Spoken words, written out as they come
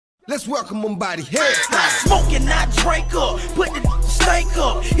Let's welcome somebody. Head I smoke and I drink up, put the stank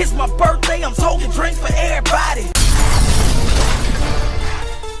up. It's my birthday, I'm talking drinks for everybody.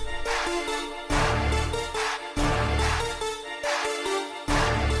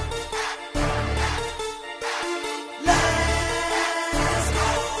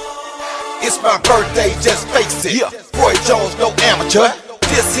 It's my birthday, just face it. Yeah. Roy Jones, no amateur.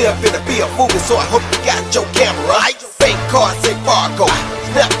 This here finna be a movie, so I hope you got your camera right. Fake card, say Fargo.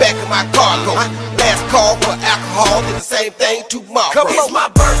 Snap back in my cargo. Last call for alcohol, did the same thing tomorrow. Come on. It's my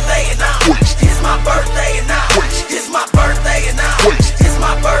birthday and I'm. It's my birthday and I'm. It's my birthday and I'm. It's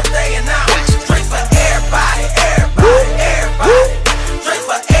my birthday and I'm. Drink for everybody, everybody, everybody. Drink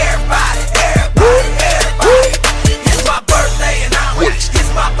for everybody, everybody, everybody. It's my birthday and I'm.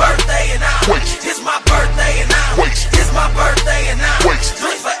 It's my birthday and I'm. It's my birthday and I'm. It's my birthday and I'm.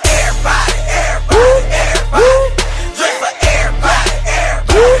 Drink for everybody, everybody, everybody. Drink for everybody,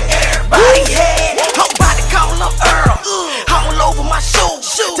 everybody, everybody. Yeah. I'm about to call up Earl. All over my shoes.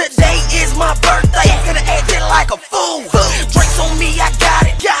 Today is my birthday. Gonna act it like a fool. Drinks on me, I got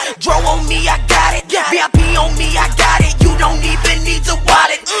it. Dro on me, I got it. VIP on me, I got it. You don't even need to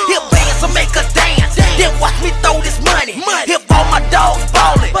wallet. Hit bands to make a dance. Then watch me throw this money. Hit all my dogs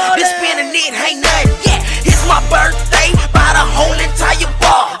ballin'. This spinning it ain't nothing. Yeah, it's my birthday. By the whole entire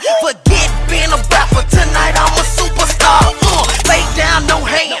bar. Forget being a rapper. Tonight I'm a superstar. Face down, no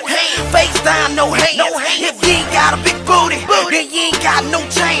hand. Face down, no hand. If you ain't got a big booty, then you ain't got no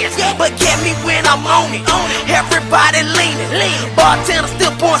chance. But get me when I'm on it. Everybody leaning. Bartender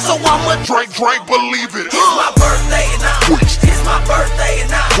still pouring, so I'ma drink, believe it. It's my birthday and I'm. It's my birthday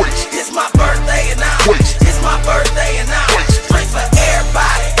and I'm. It's my birthday and I'm. It's my birthday and I'm. Drink for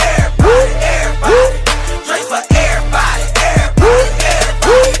everybody, everybody, everybody. Drink for everybody, everybody,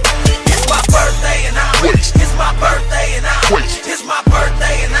 everybody. It's my birthday and I'm. It's my birthday and I'm. It's my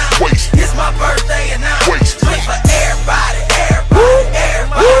birthday and I'm. It's my birthday and I'm. Drink for everybody, everybody,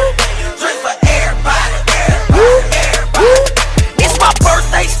 everybody. Drink for everybody, everybody, everybody. It's my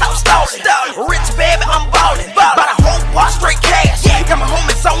birthday, stop stalling. Rich baby, I'm ballin'. By the whole bar, straight cash. Got my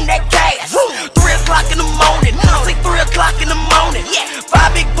homies on that gas. 3 o'clock in the morning. Say 3 o'clock in the morning.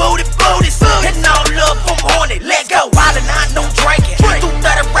 5 big booties. And all love from horny. Let's go. Wildin' out, no drinking.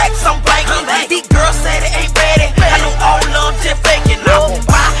 230 racks, I'm banking. These girls said it ain't ready. I know all love just faking. I won't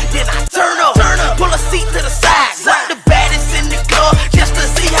buy, then I turn up. Pull a seat to the side. Walk the baddest in the club just to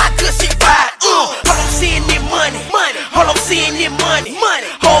see how good she ride. All I'm seeing is money. All I'm seeing is money.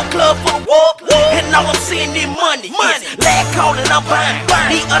 Whole club for the walk. And all I'm seeing is money. Last call and I'm buying.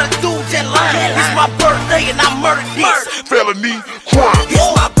 These other dudes in line. It's my birthday and I murdered this. Felony crime.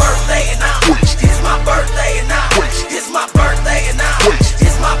 It's my birthday and I'm. It's my birthday and I'm. It's my birthday and I'm.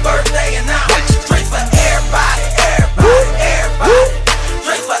 It's my birthday and I'm. Drink for everybody, everybody, everybody.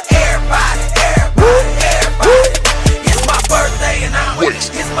 Drink for everybody, everybody, everybody. It's my birthday and I'm.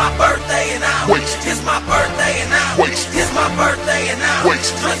 It's my birthday and I'm. It's my birthday and I'm. It's my birthday and I'm.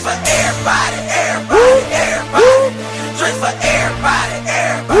 Drink for everybody.